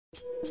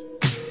Hello,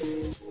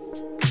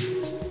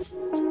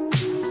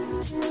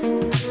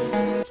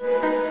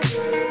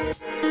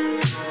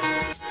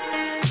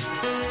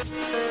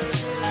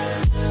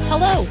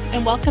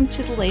 and welcome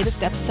to the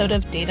latest episode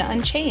of Data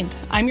Unchained.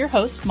 I'm your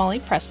host, Molly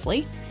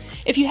Presley.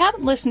 If you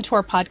haven't listened to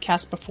our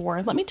podcast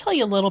before, let me tell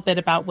you a little bit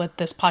about what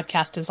this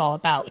podcast is all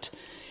about.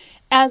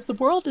 As the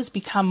world has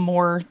become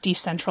more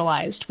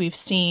decentralized, we've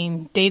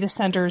seen data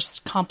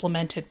centers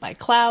complemented by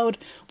cloud,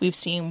 we've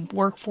seen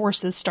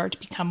workforces start to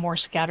become more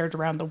scattered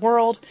around the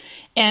world,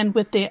 and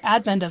with the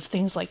advent of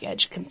things like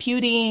edge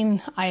computing,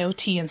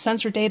 IoT, and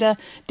sensor data,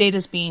 data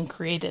is being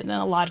created in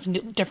a lot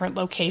of different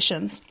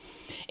locations.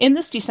 In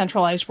this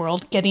decentralized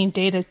world, getting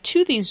data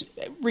to these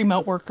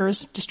remote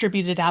workers,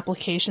 distributed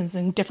applications,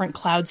 and different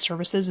cloud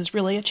services is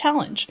really a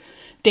challenge.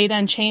 Data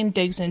Unchained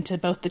digs into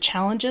both the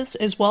challenges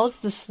as well as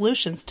the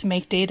solutions to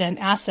make data an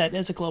asset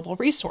as a global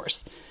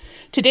resource.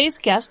 Today's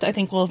guest, I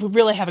think, will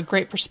really have a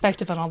great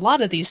perspective on a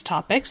lot of these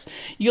topics.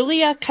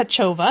 Yuliia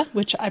Tkachova,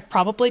 which I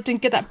probably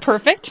didn't get that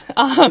perfect,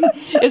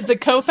 is the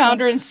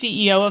co-founder and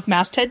CEO of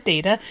Masthead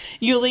Data.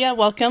 Yuliia,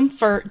 welcome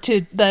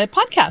to the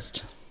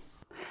podcast.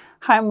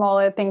 Hi,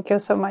 Molly. Thank you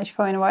so much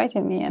for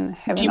inviting me and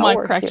having. Do you want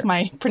to correct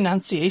my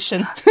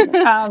pronunciation? So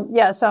I'm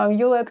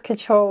Yuliia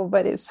Tkachova,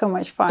 but it's so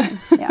much fun.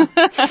 Yeah.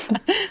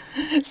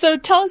 So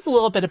tell us a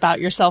little bit about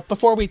yourself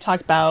before we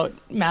talk about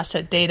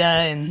Masthead Data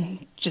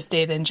and just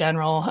data in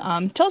general.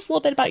 Tell us a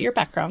little bit about your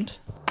background.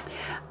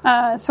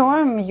 So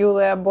I'm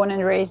Yuliia, born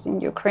and raised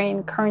in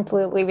Ukraine,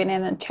 currently living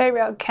in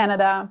Ontario,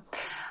 Canada.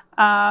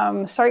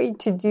 Started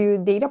to do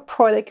data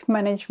product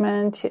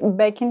management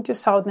back in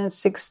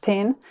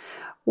 2016.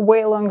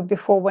 Way long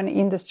before when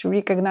industry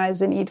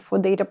recognized the need for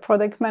data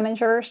product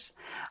managers.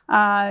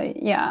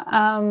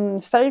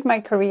 Started my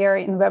career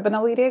in web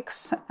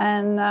analytics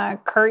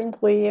and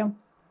currently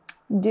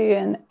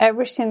doing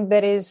everything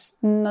that is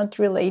not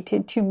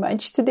related too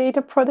much to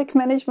data product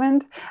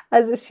management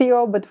as a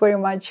CEO, but very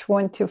much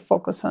want to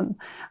focus on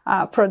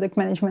product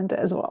management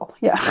as well.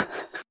 Yeah.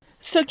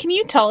 So can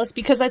you tell us,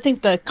 because I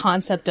think the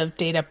concept of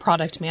data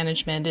product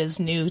management is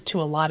new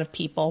to a lot of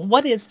people,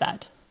 what is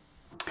that?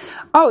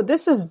 Oh,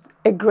 this is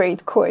a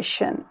great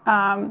question.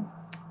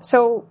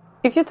 So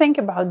if you think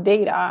about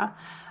data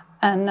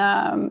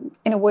and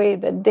in a way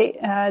that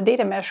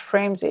Data Mesh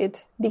frames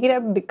it,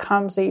 data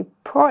becomes a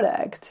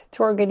product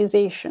to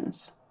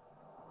organizations.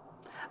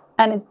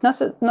 And it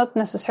does not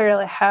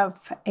necessarily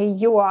have a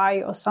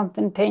UI or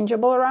something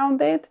tangible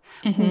around it,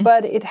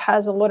 but it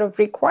has a lot of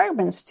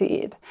requirements to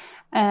it.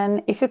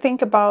 And if you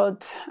think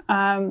about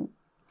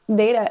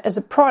data as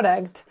a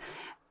product,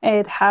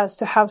 it has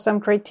to have some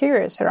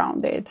criteria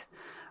around it.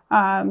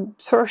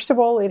 First of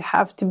all, it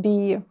has to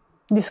be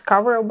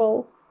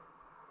discoverable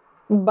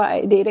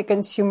by data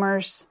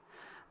consumers.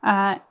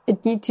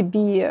 It needs to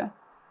be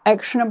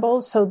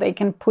actionable so they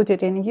can put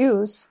it in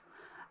use.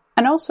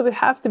 And also it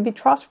has to be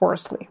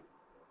trustworthy.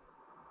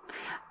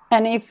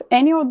 And if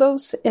any of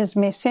those is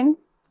missing,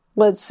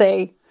 let's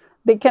say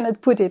they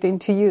cannot put it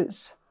into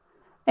use,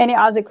 any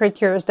other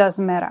criteria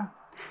doesn't matter.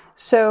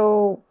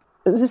 So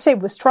as I say,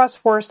 with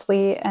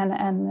trustworthy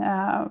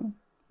and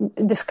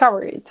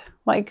discover it.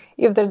 Like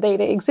if the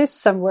data exists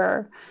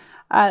somewhere,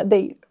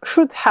 they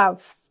should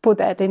have put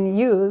that in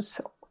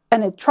use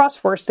and it's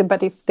trustworthy,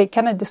 but if they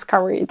cannot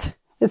discover it,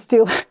 it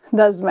still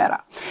does matter.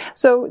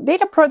 So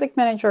data product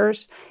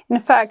managers, in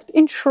fact,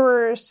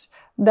 ensures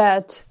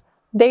that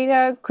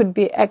data could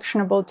be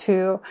actionable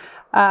to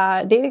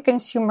data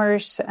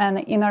consumers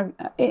and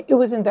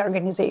within the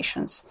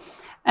organizations.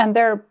 And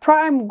their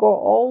prime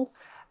goal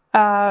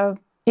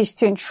is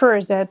to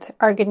ensure that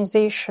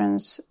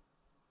organizations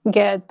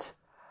get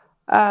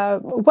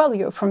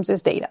value from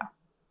this data.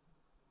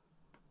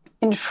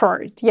 In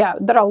short,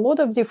 there are a lot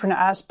of different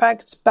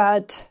aspects,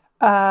 but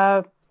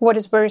what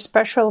is very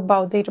special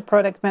about data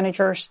product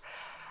managers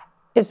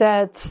is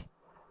that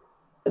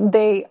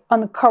they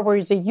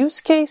uncover the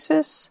use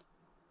cases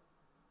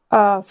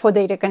for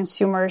data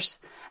consumers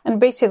and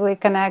basically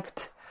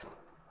connect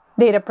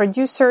data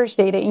producers,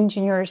 data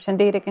engineers, and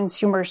data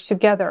consumers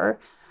together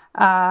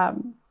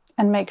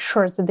and make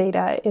sure the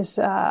data is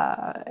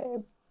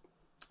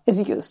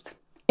used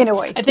in a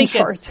way. I think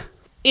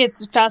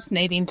it's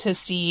fascinating to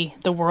see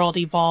the world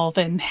evolve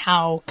and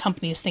how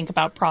companies think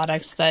about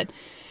products that,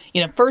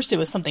 first it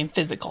was something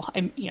physical.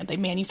 They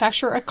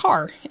manufacture a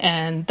car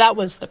and that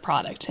was the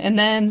product. And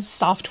then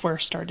software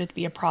started to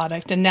be a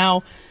product. And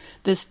now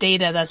this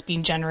data that's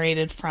being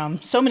generated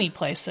from so many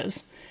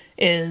places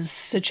is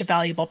such a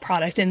valuable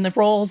product. And the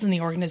roles in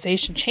the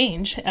organization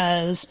change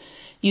as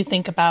you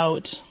think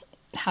about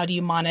how do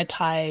you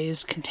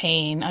monetize,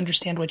 contain,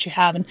 understand what you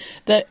have. And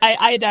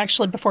I had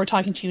actually, before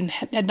talking to you,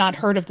 had not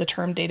heard of the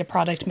term data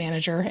product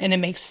manager, and it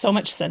makes so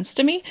much sense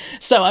to me.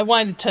 So I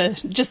wanted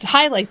to just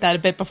highlight that a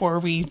bit before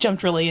we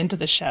jumped really into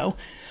the show.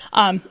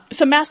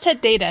 So Masthead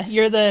Data,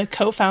 you're the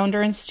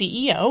co-founder and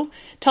CEO.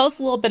 Tell us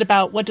a little bit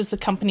about what does the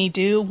company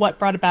do? What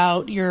brought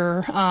about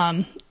your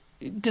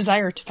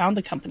desire to found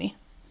the company?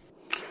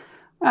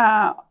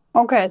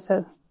 Okay,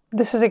 so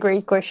this is a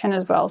great question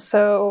as well.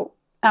 So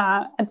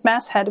at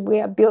Masthead, we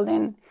are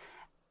building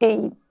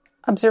a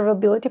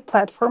observability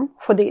platform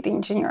for data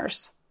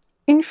engineers.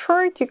 In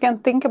short, you can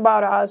think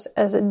about us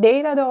as a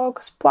Datadog,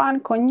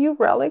 Splunk, or New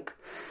Relic,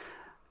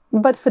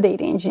 but for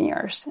data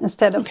engineers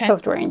instead of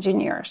software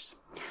engineers.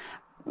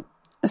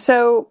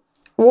 So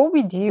what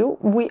we do,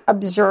 we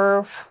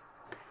observe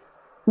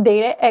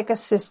data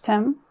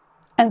ecosystem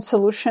and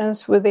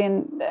solutions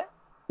within the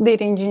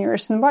data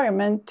engineers'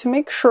 environment to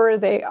make sure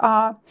they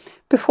are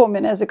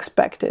performing as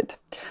expected.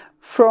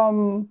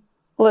 From,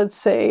 let's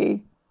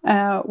say,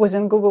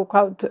 within Google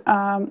Cloud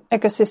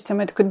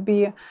ecosystem, it could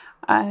be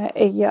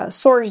a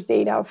source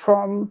data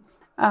from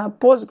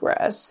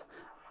Postgres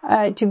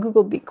to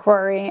Google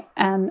BigQuery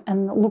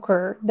and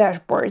Looker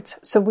dashboards.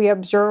 So we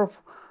observe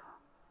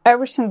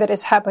everything that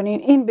is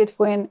happening in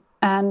between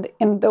and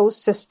in those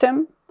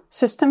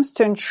systems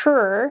to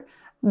ensure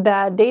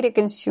that data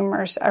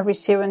consumers are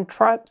receiving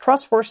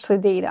trustworthy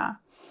data.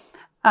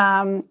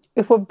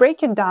 If we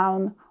break it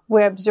down,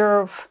 we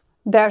observe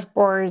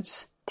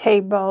dashboards,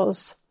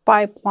 tables,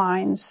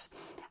 pipelines,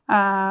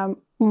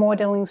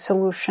 modeling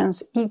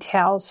solutions,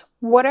 ETLs,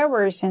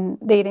 whatever is in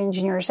data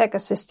engineers'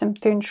 ecosystem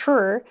to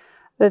ensure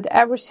that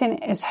everything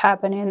is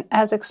happening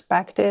as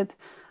expected,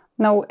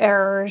 no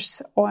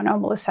errors or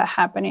anomalies are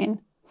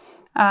happening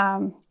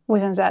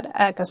within that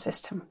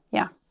ecosystem.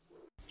 Yeah.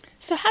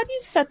 So how do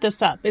you set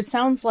this up? It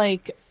sounds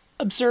like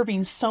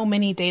observing so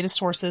many data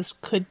sources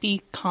could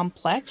be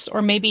complex,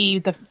 or maybe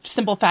the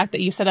simple fact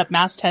that you set up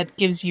Masthead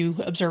gives you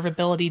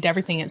observability to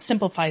everything. It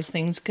simplifies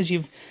things because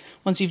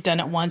once you've done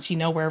it once, you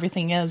know where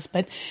everything is.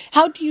 But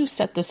how do you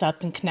set this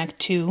up and connect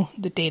to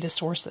the data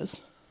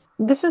sources?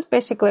 This is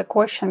basically a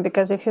question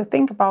because if you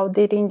think about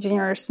data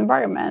engineers'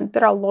 environment,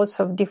 there are lots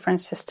of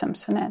different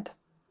systems in it,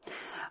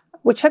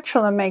 which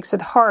actually makes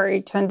it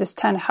hard to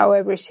understand how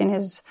everything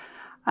is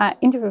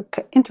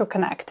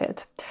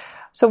interconnected.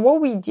 So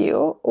what we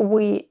do,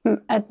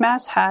 at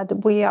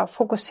Masthead, we are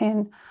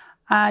focusing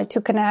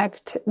to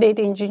connect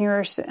data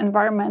engineers'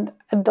 environment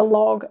at the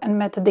log and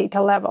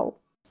metadata level.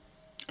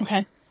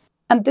 Okay.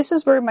 And this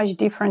is very much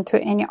different to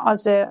any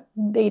other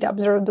data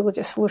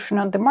observability solution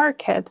on the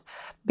market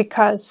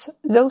because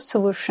those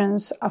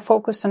solutions are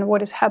focused on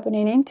what is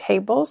happening in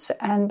tables.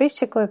 And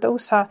basically,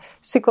 those are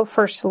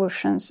SQL-first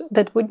solutions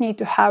that would need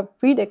to have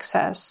read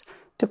access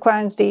to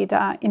clients'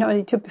 data in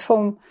order to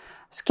perform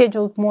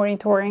scheduled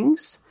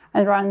monitorings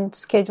and run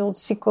scheduled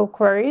SQL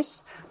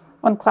queries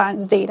on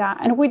clients' data.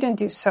 And we don't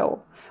do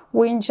so.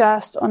 We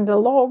ingest on the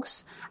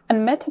logs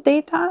and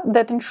metadata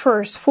that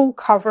ensures full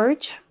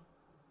coverage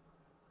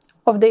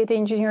of data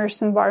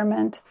engineers'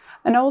 environment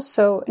and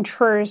also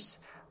ensures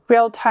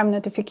real-time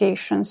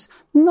notifications,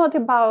 not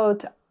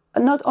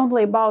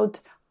only about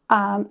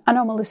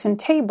anomalies in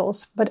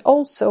tables, but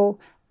also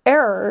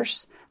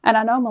errors and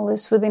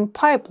anomalies within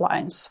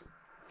pipelines.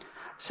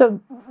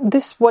 So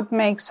this is what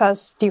makes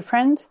us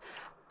different.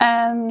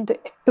 And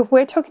if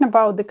we're talking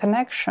about the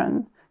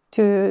connection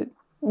to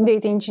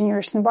data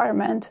engineers'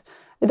 environment,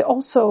 it's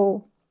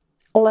also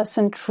less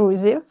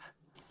intrusive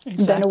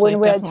than when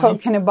we're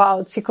talking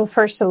about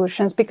SQL-first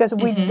solutions because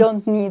we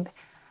don't need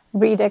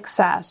read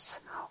access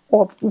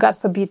or, God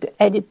forbid,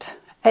 edit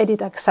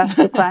access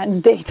to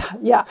clients' data.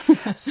 Yeah.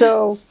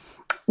 So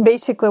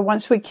basically,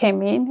 once we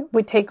came in,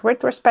 we take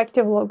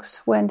retrospective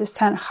looks. We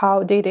understand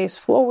how data is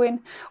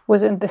flowing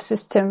within the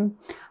system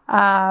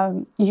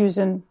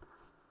using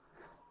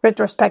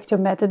retrospective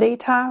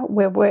metadata,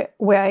 where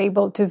we're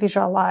able to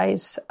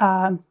visualize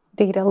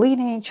data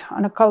lineage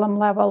on a column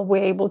level.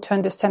 We're able to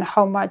understand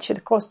how much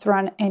it costs to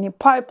run any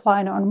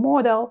pipeline or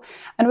model.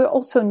 And we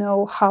also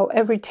know how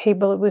every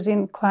table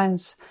within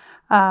client's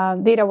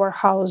data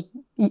warehouse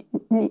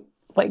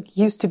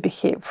used to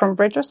behave from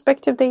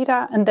retrospective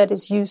data, and that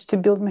is used to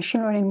build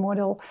machine learning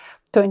model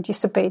to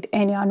anticipate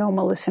any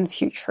anomalies in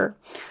future.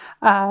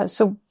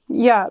 Talking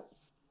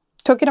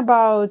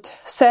about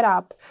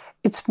setup,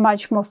 it's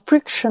much more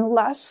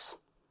frictionless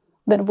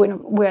than when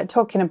we're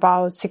talking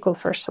about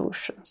SQL-first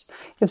solutions,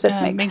 if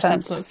that makes sense.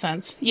 Absolute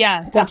sense.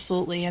 Yeah,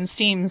 absolutely. And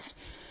seems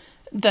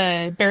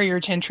the barrier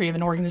to entry of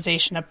an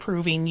organization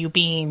approving you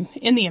being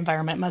in the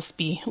environment must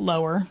be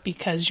lower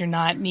because you're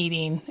not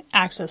needing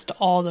access to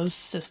all those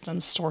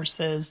systems,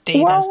 sources,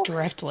 data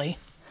directly.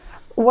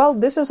 Well,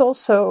 this is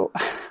also,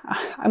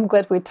 I'm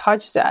glad we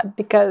touched that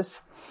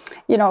because,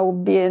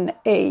 being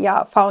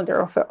a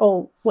founder of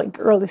an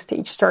early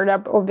stage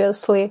startup,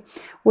 obviously,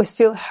 we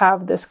still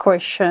have this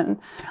question,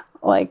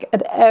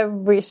 at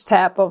every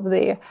step of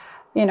the,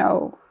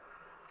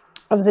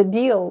 of the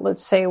deal,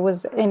 let's say,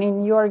 with any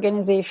new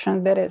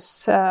organization that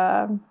is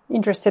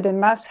interested in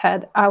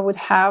Masthead, I would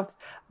have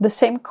the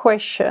same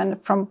question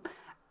from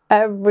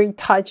every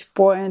touch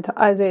point,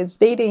 either it's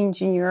data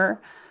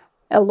engineer,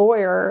 a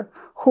lawyer,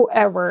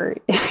 whoever,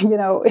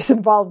 is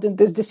involved in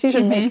this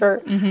decision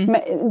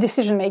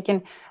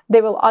making,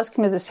 they will ask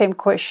me the same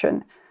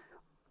question.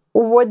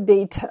 What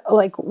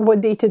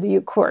data do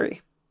you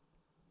query?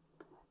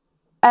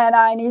 And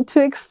I need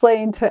to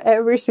explain to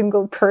every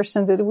single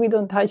person that we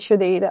don't touch your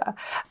data.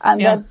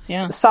 And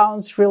that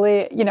sounds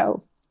really,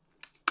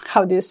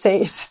 how do you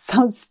say it? It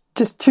sounds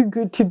just too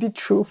good to be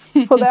true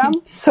for them.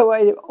 So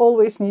I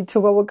always need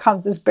to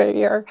overcome this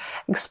barrier,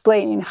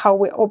 explaining how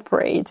we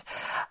operate.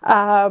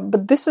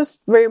 But this is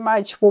very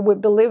much what we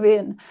believe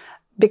in,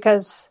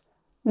 because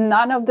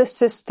none of the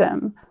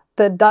system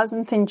that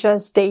doesn't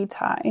ingest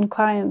data in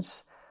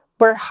clients'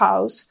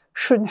 warehouse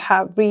shouldn't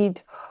have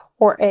read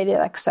or edit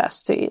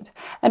access to it.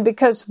 And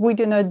because we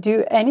do not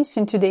do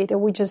anything to data,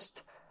 we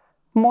just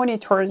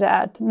monitor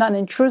that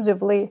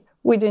non-intrusively.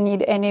 We don't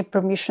need any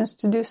permissions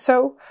to do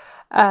so.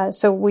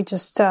 So we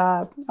just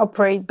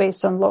operate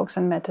based on logs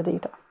and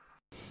metadata.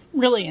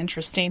 Really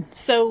interesting.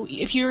 So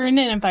if you're in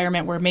an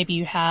environment where maybe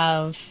you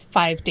have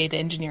 5 data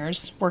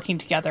engineers working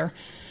together,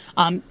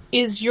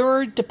 is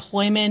your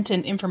deployment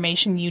and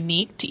information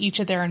unique to each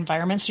of their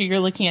environments? So you're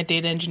looking at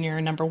data engineer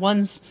number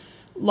one's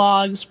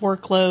logs,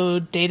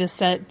 workload, data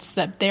sets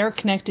that they're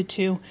connected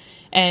to,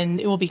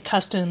 and it will be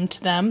custom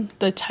to them,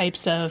 the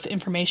types of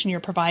information you're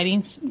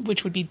providing,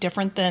 which would be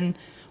different than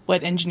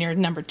what engineer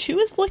number 2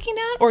 is looking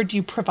at? Or do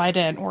you provide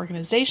at an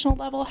organizational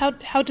level?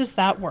 How does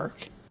that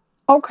work?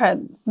 Okay,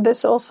 this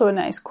is also a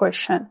nice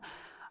question.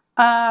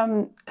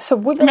 I'm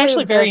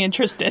actually very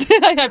interested.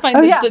 I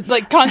find this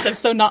concept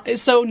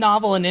so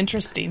novel and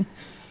interesting.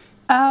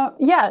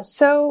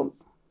 So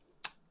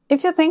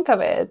if you think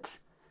of it,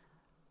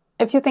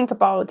 if you think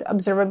about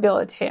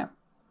observability,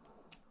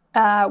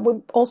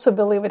 we also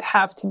believe it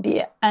have to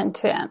be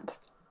end-to-end.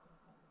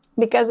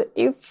 Because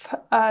if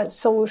a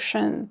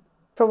solution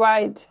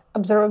provide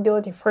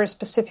observability for a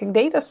specific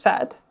data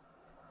set,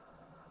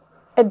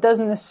 it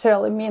doesn't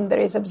necessarily mean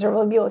there is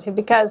observability,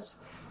 because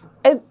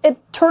it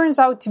turns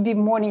out to be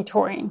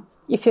monitoring,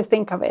 if you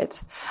think of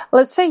it.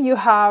 Let's say you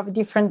have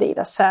different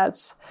data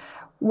sets.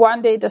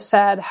 One data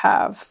set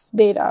have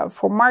data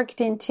for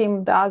marketing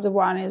team, the other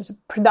one is a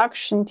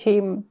production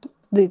team,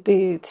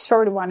 the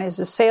third one is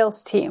a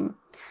sales team.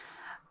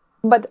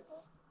 But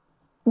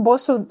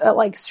both of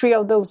 3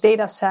 of those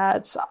data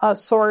sets are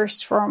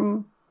sourced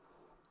from,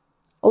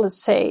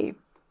 let's say,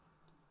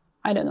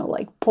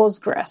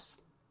 Postgres.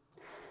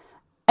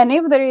 And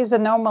if there is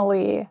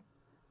anomaly,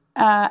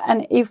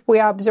 and if we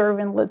are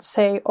observing, let's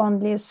say,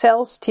 only a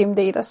sales team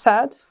data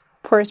set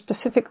for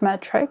specific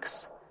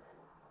metrics,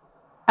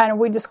 and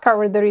we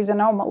discover there is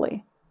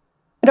anomaly,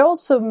 it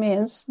also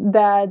means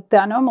that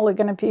the anomaly is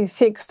going to be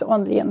fixed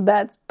only in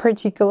that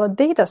particular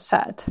data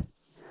set.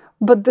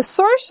 But the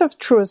source of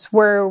truth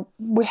where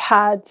we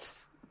had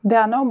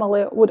the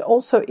anomaly would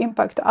also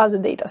impact other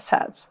data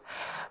sets.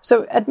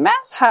 So at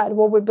Masthead,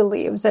 what we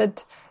believe is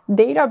that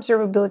data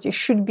observability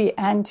should be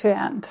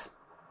end-to-end.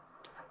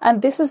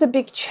 And this is a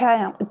big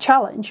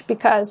challenge,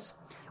 because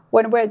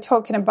when we're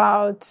talking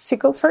about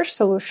SQL-first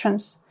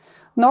solutions,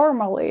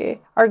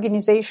 normally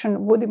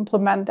organization would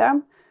implement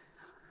them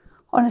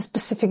on a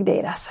specific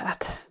data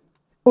set,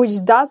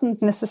 which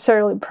doesn't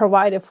necessarily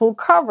provide a full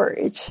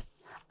coverage.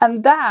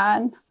 And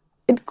then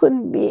it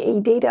couldn't be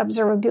a data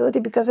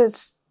observability because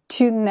it's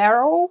too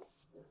narrow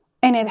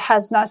and it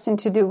has nothing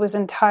to do with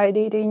entire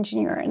data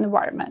engineering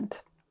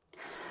environment.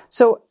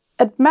 So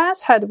at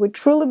Masthead, we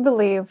truly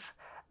believe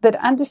that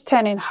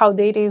understanding how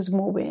data is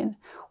moving,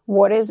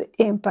 what is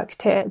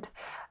impacted,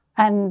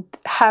 and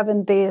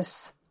having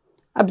this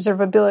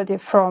observability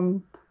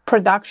from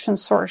production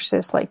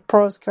sources like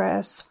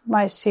Postgres,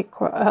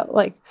 MySQL,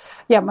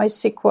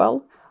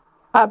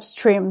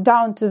 upstream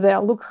down to the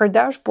Looker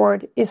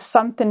dashboard is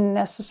something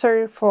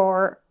necessary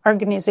for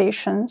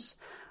organizations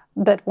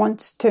that want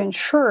to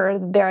ensure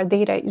their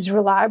data is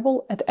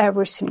reliable at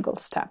every single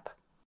step.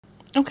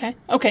 Okay,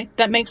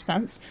 that makes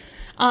sense.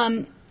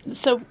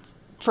 So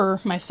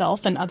for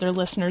myself and other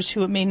listeners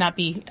who it may not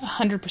be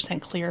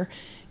 100% clear,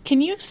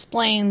 can you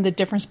explain the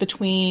difference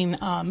between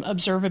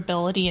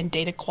observability and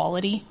data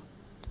quality?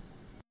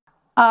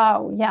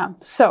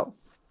 So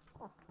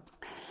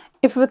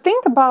if we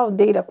think about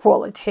data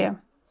quality,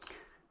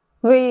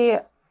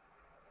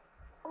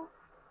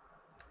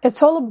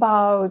 it's all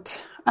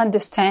about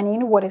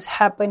understanding what is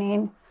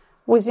happening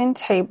within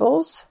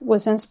tables,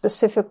 within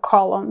specific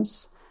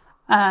columns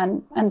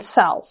and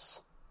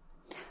cells.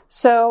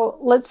 So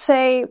let's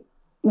say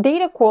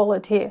data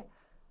quality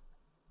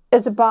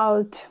is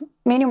about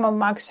minimum,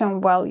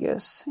 maximum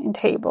values in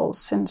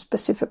tables in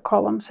specific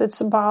columns. It's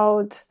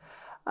about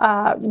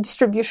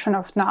distribution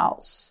of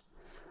nulls.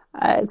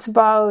 It's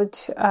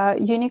about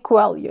unique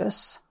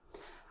values.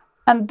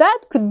 And that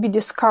could be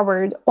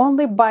discovered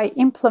only by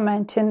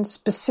implementing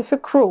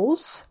specific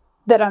rules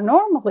that are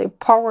normally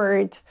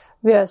powered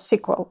via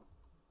SQL.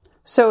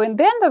 So in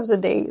the end of the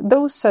day,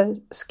 those are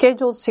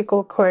scheduled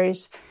SQL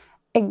queries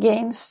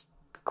against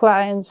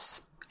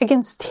clients,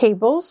 against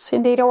tables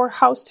in data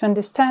warehouse to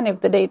understand if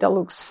the data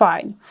looks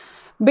fine.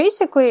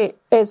 Basically,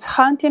 it's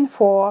hunting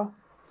for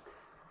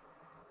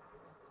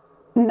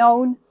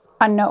known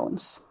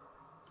unknowns.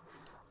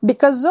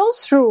 Because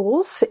those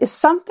rules is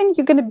something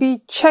you're going to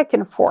be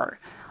checking for.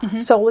 Mm-hmm.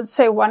 So let's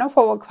say one of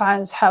our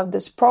clients have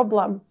this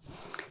problem.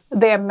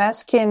 They're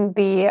masking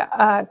the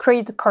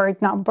credit card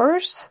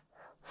numbers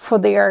for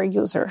their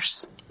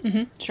users,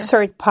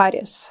 third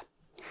parties.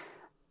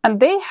 And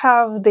they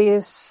have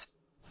this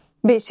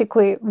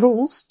basically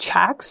rules,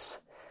 checks,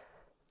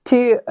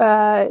 to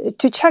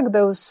check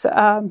those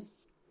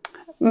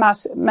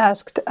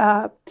masked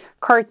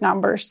card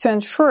numbers to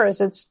ensure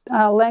that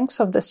length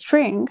of the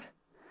string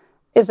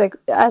is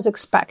as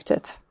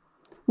expected.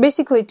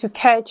 Basically, to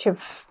catch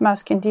if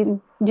masking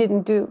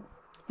didn't do,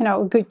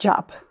 a good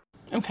job.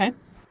 Okay.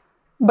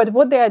 But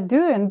what they are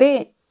doing,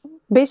 they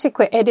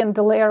basically adding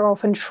the layer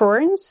of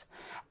insurance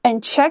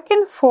and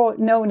checking for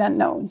known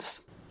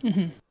unknowns.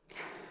 Mm-hmm.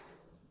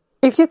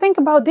 If you think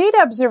about data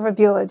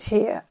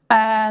observability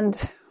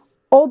and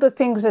all the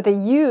things that are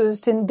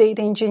used in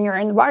data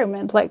engineering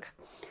environment, like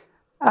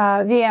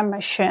VM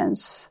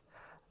machines,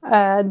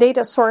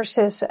 data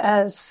sources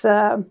as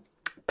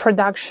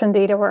production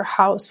data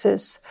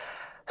warehouses,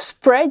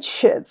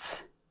 spreadsheets.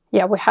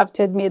 Yeah, we have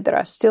to admit there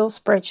are still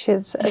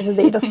spreadsheets as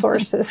data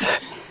sources.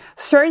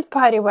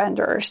 Third-party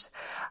vendors,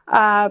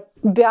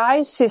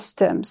 BI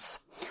systems,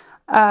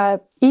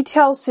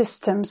 ETL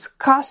systems,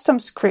 custom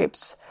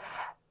scripts,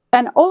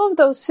 and all of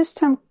those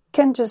systems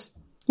can just,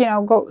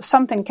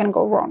 something can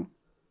go wrong.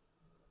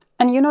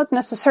 And you not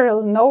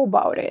necessarily know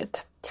about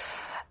it.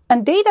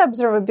 And data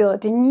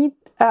observability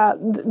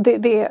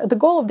the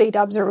goal of data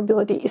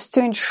observability is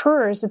to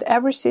ensure that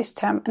every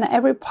system and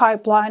every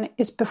pipeline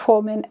is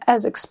performing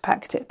as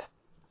expected.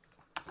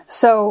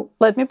 So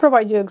let me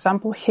provide you an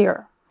example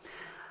here.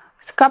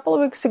 A couple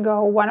of weeks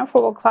ago, one of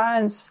our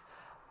clients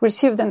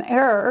received an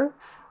error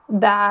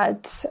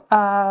that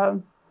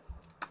the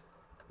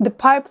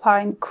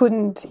pipeline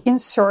couldn't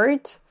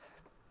insert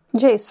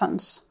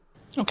JSONs.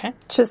 Okay.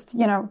 Just,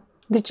 the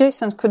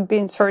JSONs could be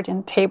inserted in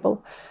a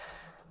table.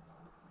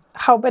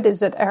 How bad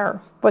is that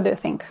error? What do you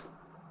think?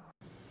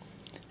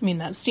 I mean,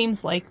 that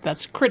seems like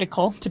that's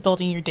critical to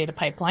building your data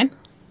pipeline.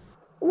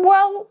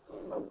 Well,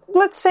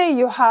 let's say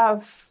you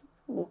have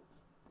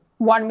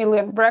 1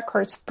 million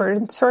records per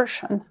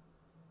insertion.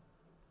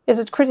 Is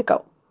it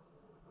critical?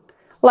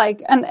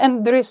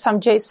 And there is some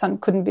JSON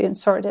couldn't be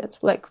inserted,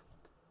 like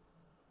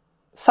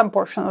some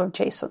portion of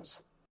JSONs.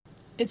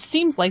 It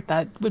seems like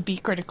that would be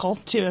critical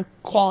to the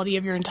quality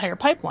of your entire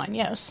pipeline,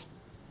 yes.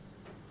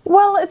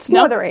 Well, it's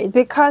moderate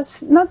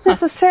because, not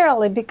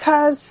necessarily,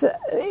 because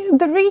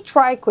the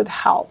retry could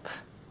help.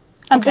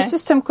 And the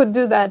system could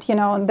do that,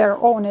 on their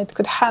own. It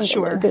could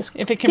handle this.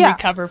 If it can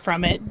recover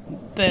from it,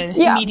 the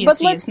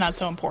immediacy is not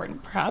so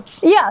important,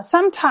 perhaps. Yeah,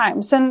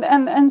 sometimes.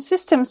 And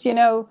systems,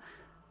 they're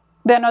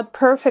not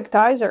perfect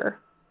either.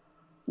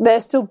 They're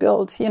still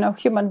built,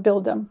 human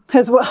build them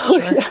as well.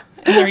 Sure.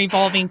 And they're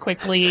evolving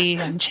quickly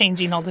and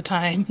changing all the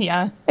time,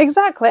 yeah.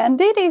 Exactly. And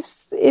data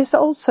is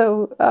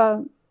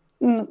also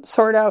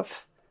sort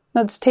of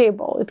not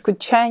stable. It could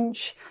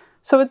change.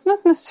 So it's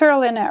not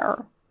necessarily an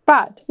error.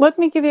 But let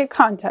me give you a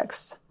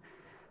context.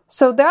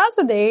 So the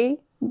other day,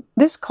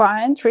 this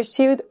client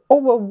received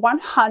over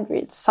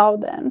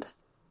 100,000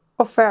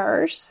 of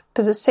errors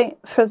for the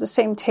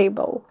same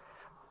table,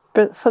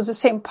 for the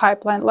same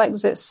pipeline like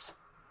this,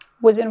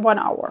 within 1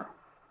 hour.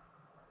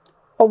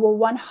 Over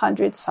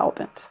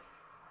 100,000.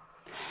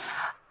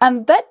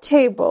 And that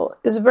table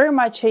is very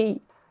much a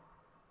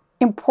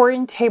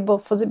important table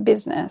for the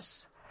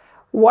business.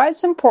 Why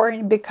it's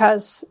important?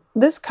 Because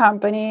this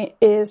company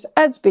is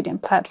ads bidding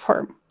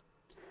platform.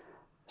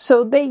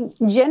 So they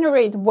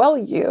generate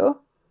value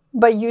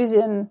by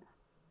using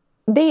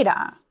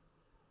data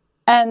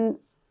and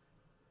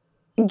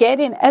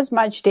getting as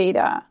much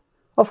data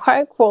of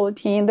high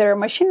quality in their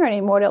machine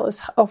learning model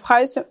is of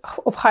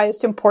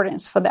highest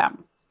importance for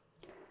them.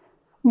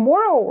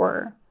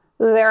 Moreover,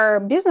 their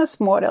business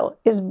model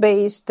is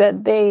based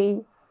that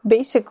they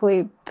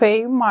basically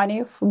pay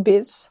money for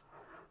bids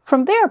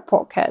from their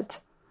pocket,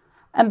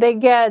 and they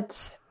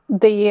get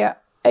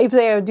if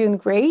they are doing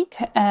great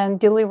and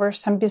deliver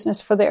some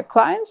business for their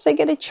clients, they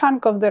get a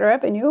chunk of the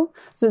revenue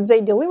that they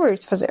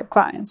delivered for their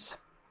clients.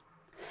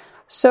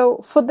 So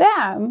for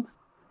them,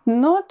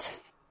 not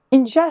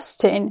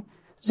ingesting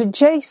the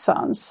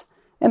JSONs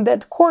in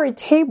that core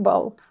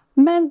table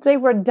meant they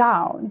were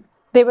down.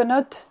 They were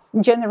not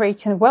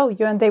generating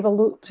value, and they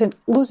were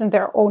losing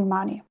their own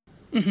money.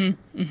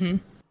 Mm-hmm. Mm-hmm.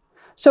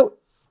 So,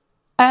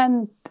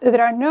 and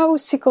there are no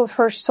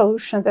SQL-first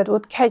solution that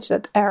would catch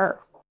that error.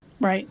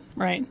 Right,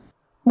 right.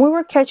 We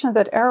were catching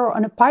that error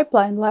on a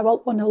pipeline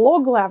level, on a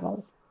log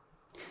level.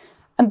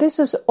 And this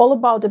is all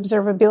about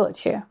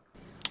observability.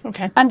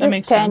 Okay,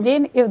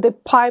 understanding if the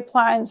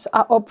pipelines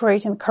are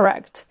operating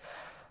correct.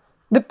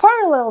 The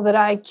parallel that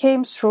I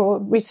came through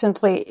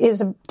recently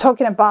is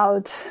talking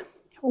about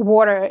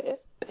water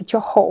at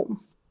your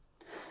home.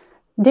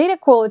 Data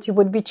quality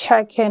would be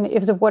checking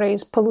if the water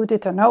is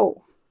polluted or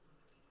no.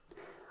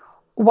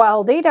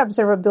 While data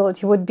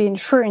observability would be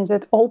ensuring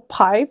that all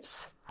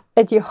pipes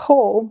at your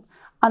home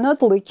are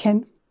not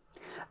leaking.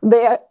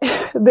 They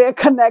are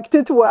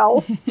connected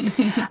well.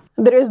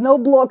 There is no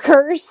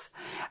blockers.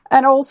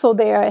 And also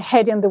they are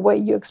heading the way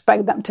you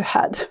expect them to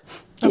head.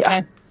 Okay.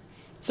 Yeah.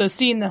 So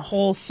seeing the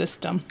whole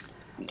system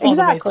all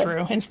the way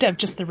through instead of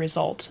just the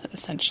result,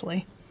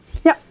 essentially.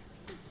 Yeah.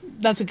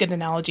 That's a good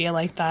analogy. I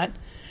like that.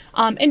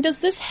 And does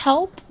this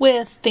help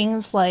with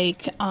things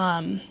like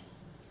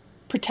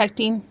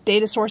protecting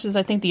data sources?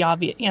 I think the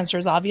obvious answer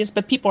is obvious,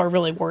 but people are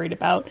really worried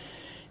about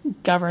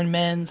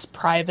governments,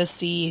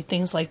 privacy,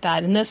 things like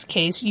that. In this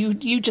case, you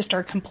just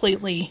are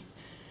completely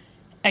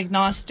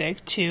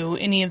agnostic to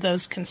any of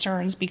those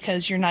concerns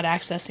because you're not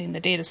accessing the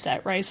data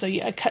set, right? So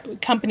a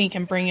company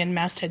can bring in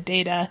masthead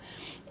data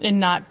and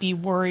not be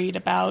worried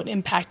about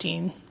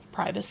impacting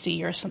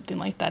privacy or something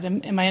like that.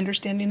 Am I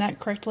understanding that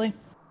correctly?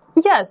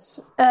 Yes.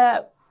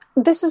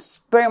 This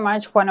is very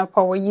much one of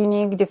our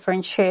unique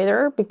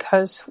differentiator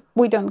because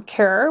we don't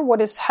care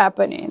what is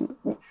happening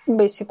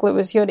basically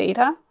with your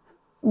data.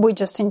 We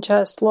just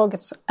ingest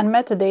logs and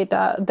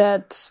metadata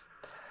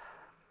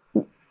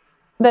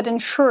that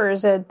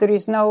ensures that there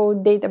is no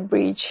data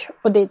breach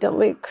or data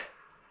leak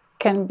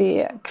can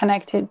be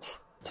connected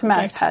to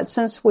masthead,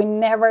 since we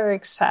never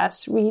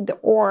access, read,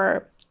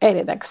 or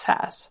edit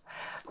access.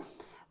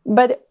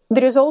 But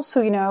there is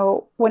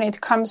also, when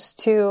it comes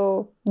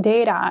to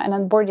data and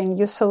onboarding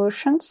new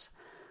solutions,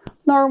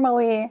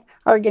 normally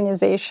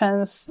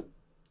organizations,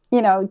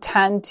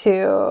 tend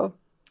to...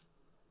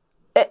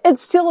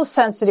 It's still a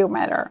sensitive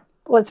matter.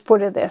 Let's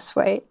put it this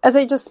way. As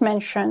I just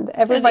mentioned,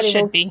 everybody... As it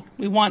should be.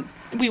 We want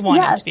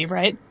it to be,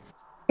 right?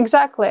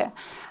 Exactly.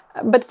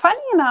 But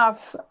funny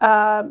enough,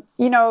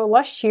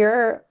 last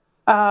year,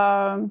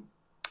 for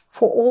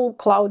all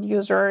cloud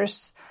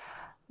users,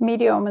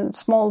 medium and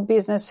small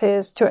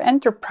businesses to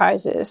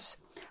enterprises,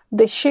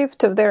 the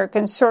shift of their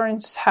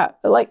concerns,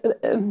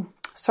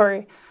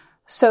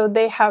 so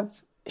they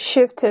have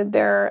shifted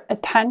their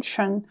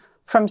attention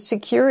from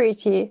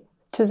security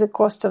to the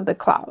cost of the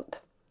cloud.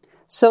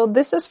 So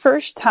this is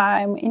first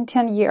time in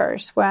 10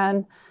 years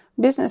when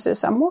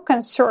businesses are more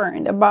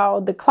concerned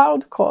about the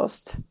cloud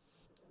cost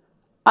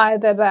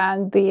either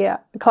than the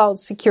cloud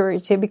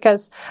security,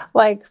 because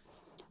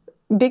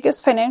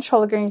biggest financial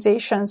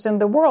organizations in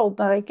the world,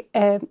 like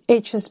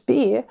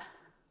HSB,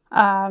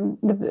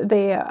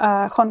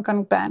 the Hong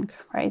Kong bank,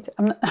 right?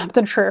 I'm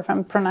not sure if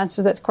I'm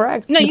pronouncing that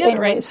correct. No, you got it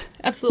right.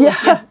 Absolutely.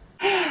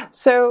 Yeah.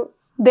 So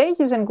they're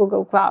using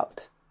Google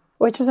Cloud,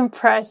 which is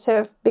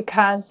impressive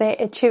because they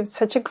achieved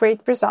such a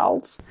great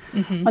results.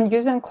 Mm-hmm. On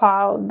using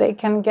cloud, they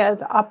can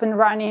get up and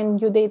running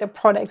new data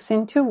products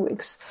in 2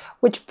 weeks,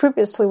 which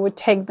previously would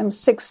take them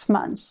 6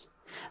 months.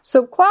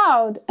 So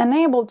cloud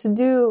enabled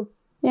to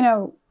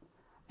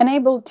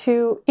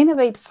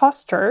innovate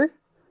faster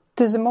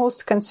to the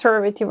most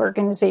conservative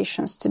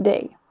organizations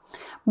today.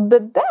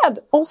 But that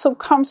also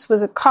comes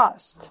with a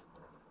cost.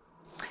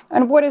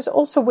 And what is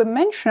also we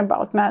mentioned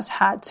about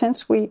masthead,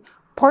 since we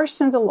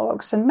parse in the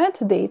logs and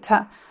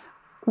metadata,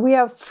 we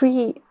are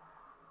free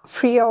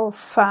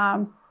of,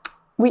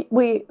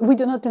 we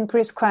do not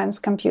increase clients'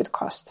 compute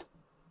cost.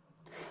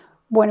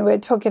 When we're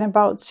talking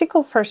about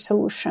SQL-first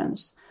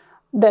solutions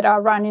that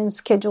are running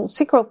scheduled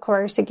SQL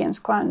queries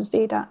against clients'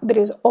 data, there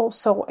is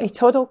also a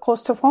total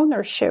cost of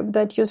ownership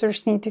that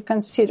users need to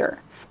consider.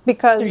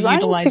 Because they're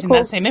utilizing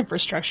that same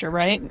infrastructure,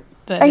 right?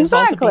 That is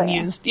also being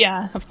used.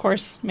 Yeah, of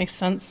course. Makes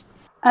sense.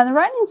 And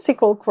running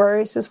SQL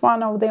queries is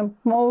one of the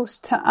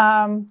most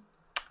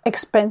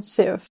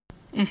expensive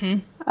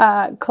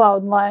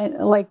cloud lines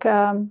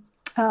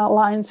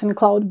in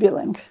cloud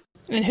billing.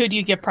 And who do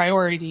you give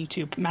priority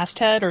to,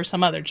 masthead or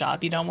some other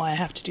job? You don't want to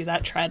have to do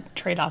that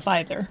trade-off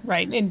either,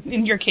 right?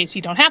 In your case,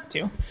 you don't have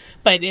to.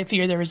 But if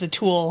there was a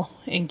tool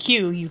in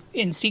Q,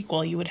 in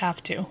SQL, you would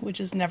have to, which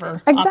is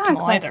never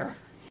optimal either.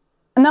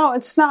 No,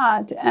 it's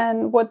not.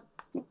 And what,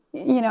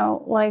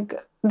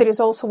 there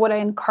is also what I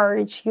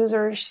encourage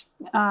users,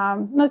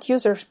 not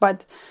users,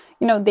 but,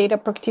 data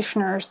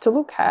practitioners to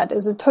look at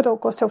is the total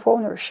cost of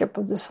ownership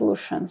of the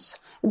solutions.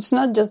 It's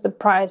not just the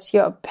price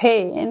you're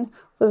paying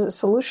for the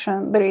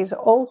solution. There is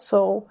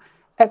also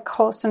a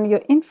cost on your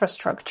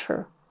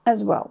infrastructure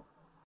as well.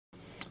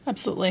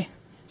 Absolutely.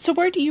 So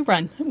where do you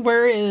run?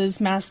 Where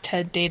is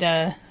masthead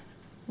data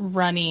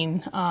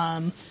running?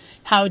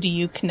 How do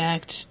you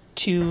connect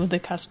to the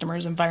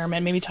customer's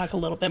environment? Maybe talk a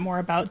little bit more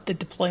about the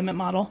deployment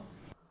model.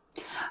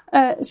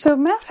 So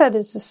masthead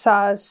is a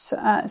SaaS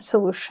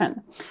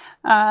solution.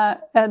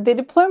 The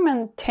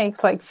deployment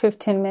takes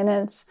 15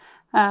 minutes.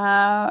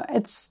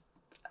 It's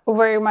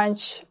very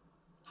much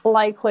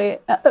likely,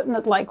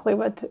 not likely,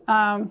 but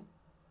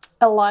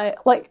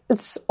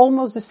it's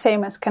almost the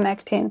same as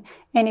connecting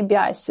any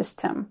BI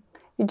system.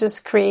 You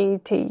just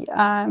create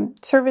a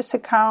service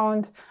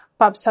account,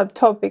 pops up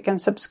topic and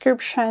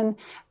subscription,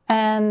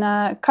 and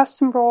a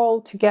custom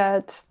role to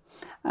get,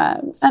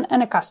 and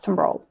a custom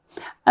role.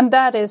 And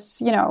that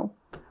is,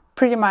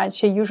 pretty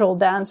much a usual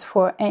dance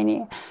for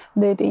any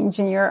data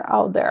engineer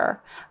out there.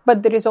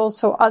 But there is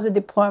also other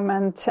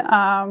deployment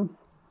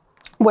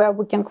where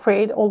we can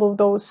create all of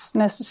those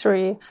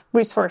necessary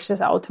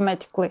resources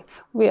automatically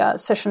via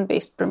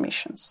session-based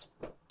permissions.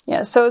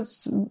 Yeah, so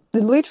it's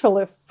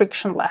literally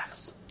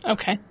frictionless.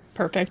 Okay,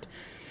 perfect.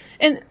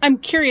 And I'm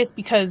curious,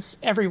 because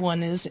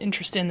everyone is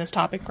interested in this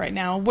topic right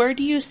now, where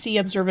do you see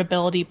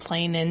observability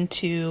playing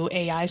into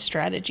AI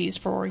strategies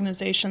for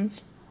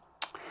organizations?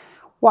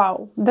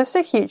 Wow, that's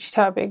a huge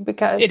topic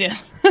because... It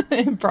is.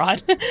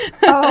 Broad.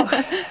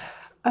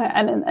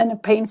 and a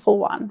painful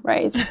one,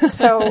 right?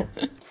 So,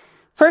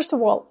 first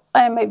of all,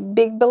 I'm a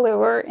big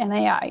believer in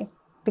AI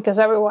because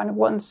everyone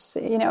wants,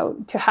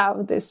 to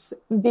have this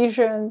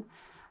vision,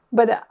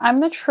 but I'm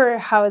not sure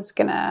how it's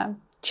gonna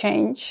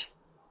change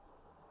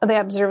the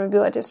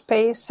observability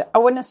space. I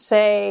want to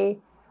say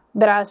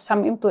there are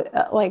some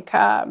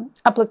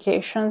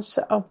applications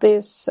of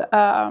this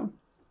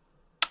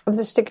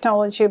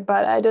technology,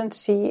 but I don't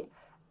see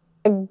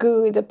a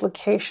good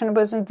application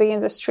within the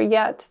industry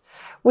yet.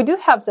 We do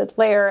have that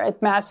layer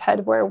at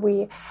Masthead where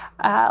we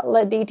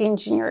let data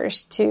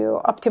engineers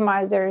to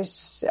optimize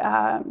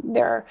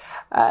their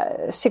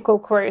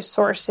SQL query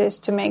sources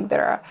to make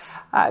their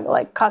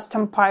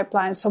custom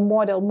pipelines or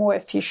model more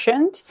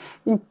efficient.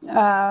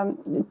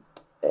 And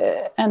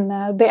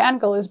the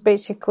angle is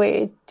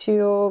basically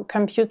to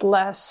compute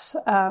less,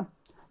 to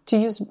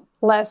use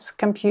less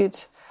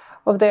compute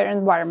of their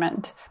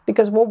environment.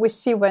 Because what we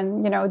see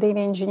when, data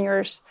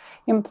engineers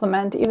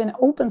implement even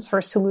open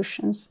source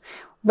solutions,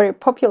 very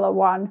popular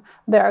one,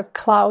 their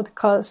cloud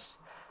cost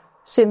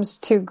seems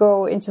to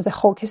go into the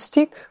hockey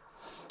stick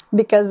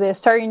because they're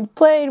starting to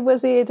play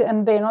with it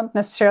and they're not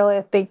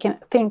necessarily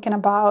thinking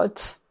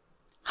about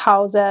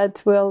how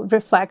that will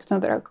reflect on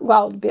their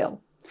cloud bill.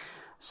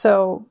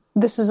 So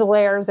this is a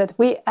layer that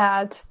we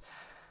add,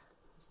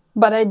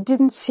 but I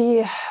didn't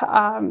see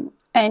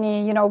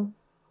any,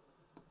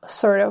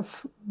 sort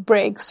of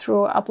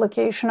breakthrough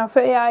application of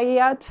AI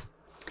yet.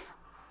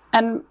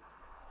 And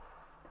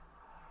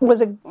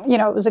was a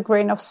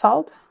grain of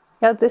salt.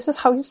 Yeah, this is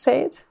how you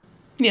say it.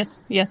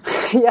 Yes.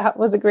 Yeah, it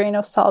was a grain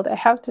of salt. I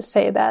have to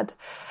say that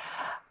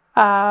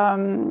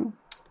AI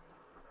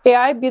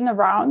been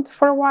around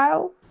for a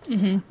while,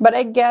 but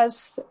I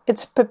guess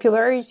its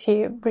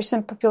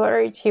recent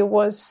popularity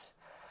was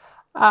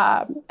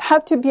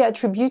have to be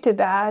attributed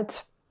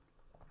that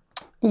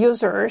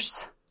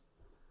users,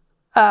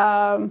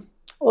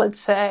 let's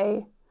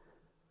say,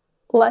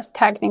 less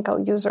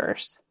technical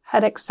users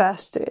had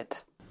access to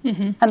it.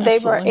 And they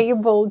were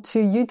able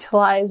to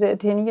utilize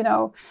it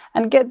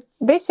and get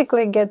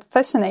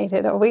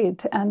fascinated with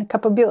it and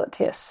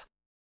capabilities.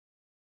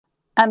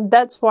 And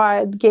that's why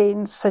it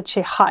gained such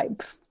a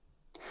hype.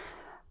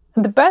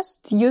 The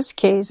best use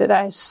case that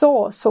I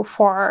saw so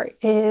far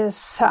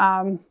is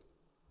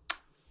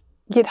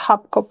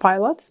GitHub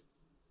Copilot,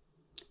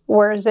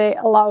 where they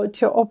allow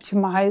to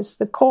optimize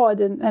the code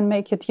and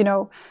make it,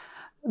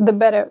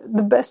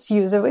 the best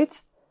use of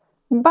it.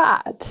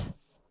 But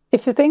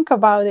if you think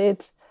about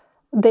it,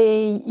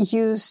 they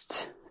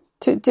used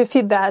to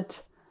feed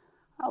that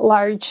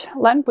large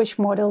language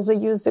models, they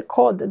use the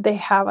code that they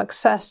have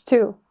access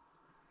to.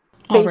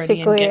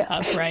 Already in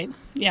GitHub, right?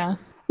 Yeah.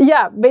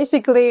 Yeah,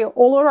 basically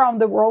all around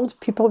the world,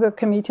 people were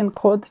committing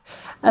code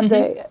and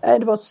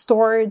it was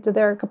stored,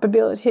 their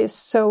capabilities.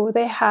 So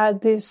they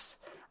had this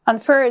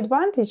unfair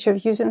advantage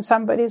of using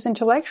somebody's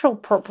intellectual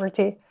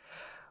property,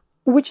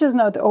 which is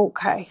not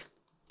okay.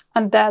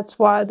 And that's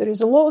why there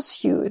is a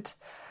lawsuit.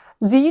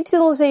 The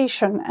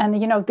utilization and,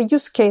 the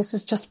use case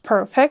is just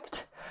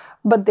perfect,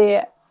 but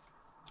the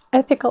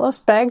ethical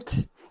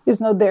aspect is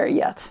not there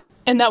yet.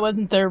 And that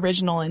wasn't the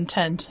original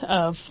intent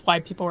of why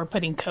people were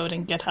putting code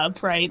in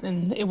GitHub, right?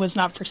 And it was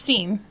not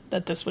foreseen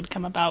that this would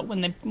come about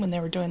when they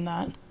were doing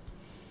that.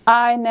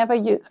 I never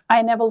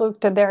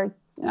looked at their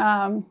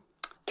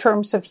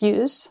terms of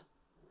use.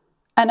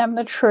 And I'm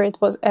not sure it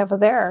was ever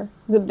there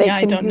that they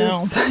can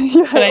use. I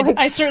don't know. But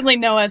I certainly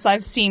know, as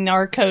I've seen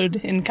our code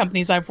in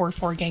companies I've worked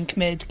for getting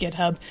committed to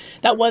GitHub,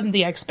 that wasn't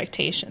the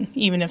expectation,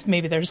 even if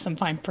maybe there's some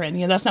fine print.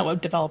 That's not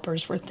what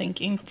developers were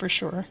thinking, for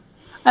sure.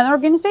 And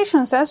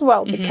organizations as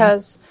well,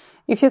 because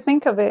if you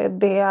think of it,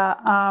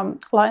 the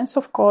lines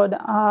of code,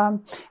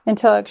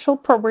 intellectual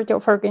property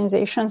of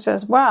organizations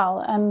as well.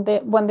 And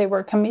when they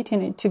were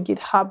committing it to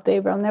GitHub, they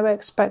were never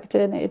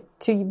expecting it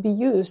to be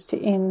used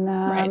in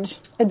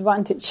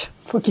advantage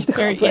for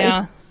GitHub.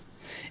 Yeah,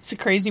 it's a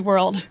crazy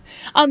world.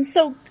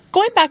 So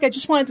going back, I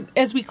just wanted,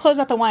 as we close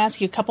up, I want to ask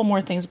you a couple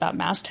more things about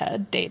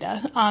Masthead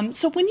data.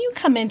 So when you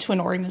come into an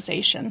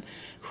organization,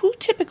 who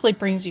typically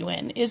brings you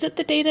in? Is it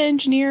the data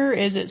engineer?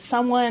 Is it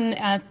someone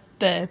at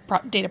the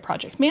data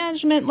product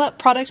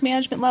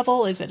management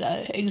level? Is it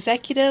an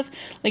executive?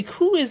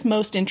 Who is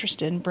most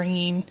interested in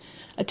bringing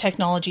a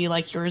technology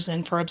like yours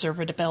in for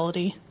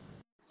observability?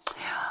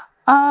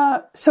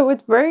 So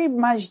it very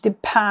much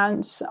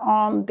depends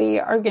on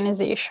the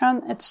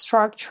organization, its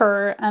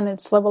structure, and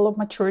its level of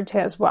maturity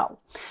as well.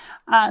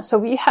 So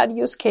we had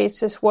use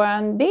cases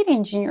when data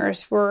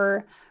engineers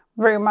were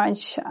very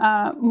much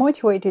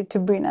motivated to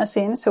bring us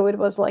in. So it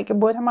was like a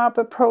bottom-up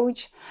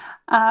approach.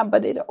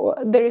 But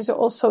there is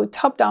also a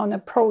top-down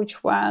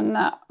approach when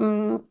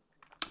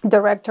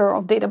director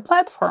of data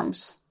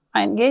platforms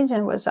are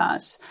engaging with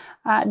us.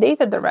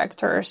 Data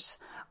directors,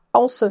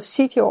 also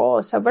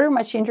CTOs, are very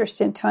much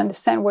interested to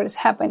understand what is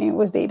happening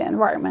with data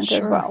environment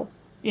as well.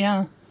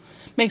 Yeah,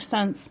 makes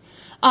sense.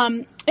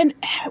 And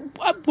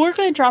we're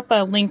going to drop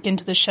a link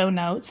into the show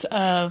notes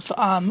of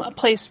a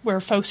place where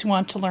folks who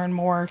want to learn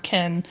more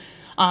can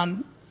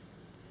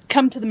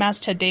come to the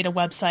Masthead Data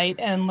website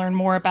and learn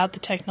more about the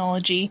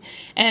technology.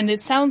 And it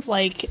sounds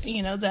like,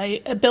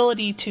 the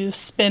ability to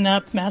spin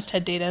up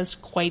Masthead Data is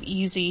quite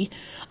easy.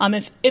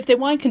 If they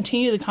want to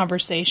continue the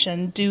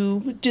conversation, do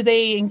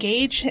they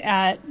engage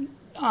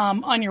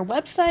on your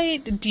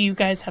website? Do you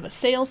guys have a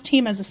sales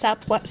team as a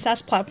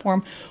SaaS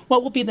platform?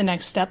 What will be the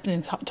next step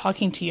in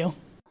talking to you?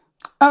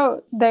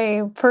 Oh,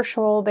 first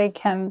of all, they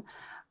can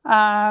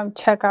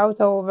check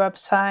out our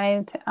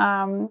website.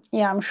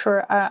 I'm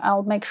sure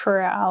I'll make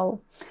sure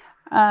I'll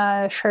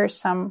share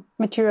some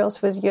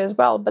materials with you as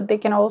well. But they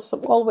can also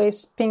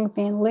always ping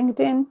me in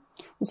LinkedIn.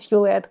 It's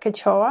Yuliia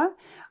Tkachova,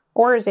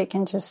 or they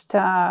can just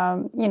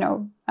fill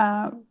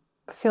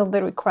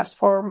the request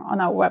form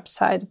on our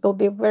website. We'll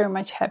be very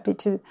much happy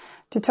to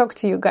talk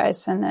to you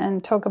guys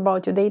and talk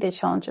about your data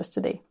challenges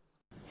today.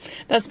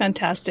 That's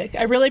fantastic.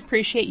 I really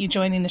appreciate you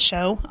joining the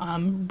show.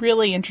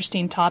 Really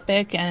interesting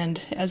topic,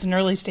 and as an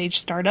early stage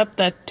startup,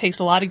 that takes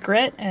a lot of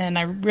grit, and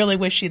I really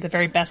wish you the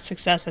very best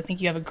success. I think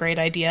you have a great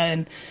idea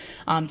and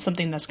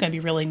something that's going to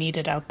be really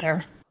needed out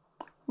there.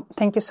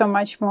 Thank you so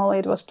much, Molly.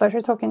 It was a pleasure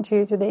talking to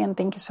you today, and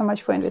thank you so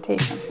much for the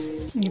invitation.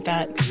 You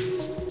bet.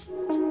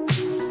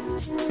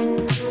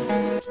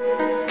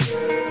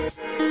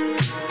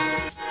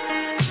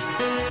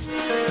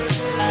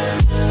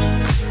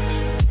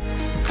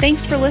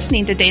 Thanks for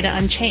listening to Data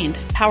Unchained,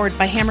 powered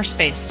by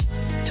Hammerspace.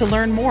 To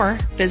learn more,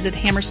 visit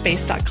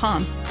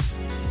hammerspace.com.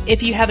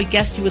 If you have a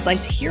guest you would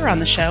like to hear on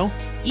the show,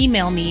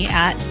 email me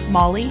at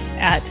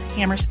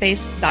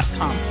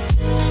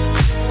molly@hammerspace.com.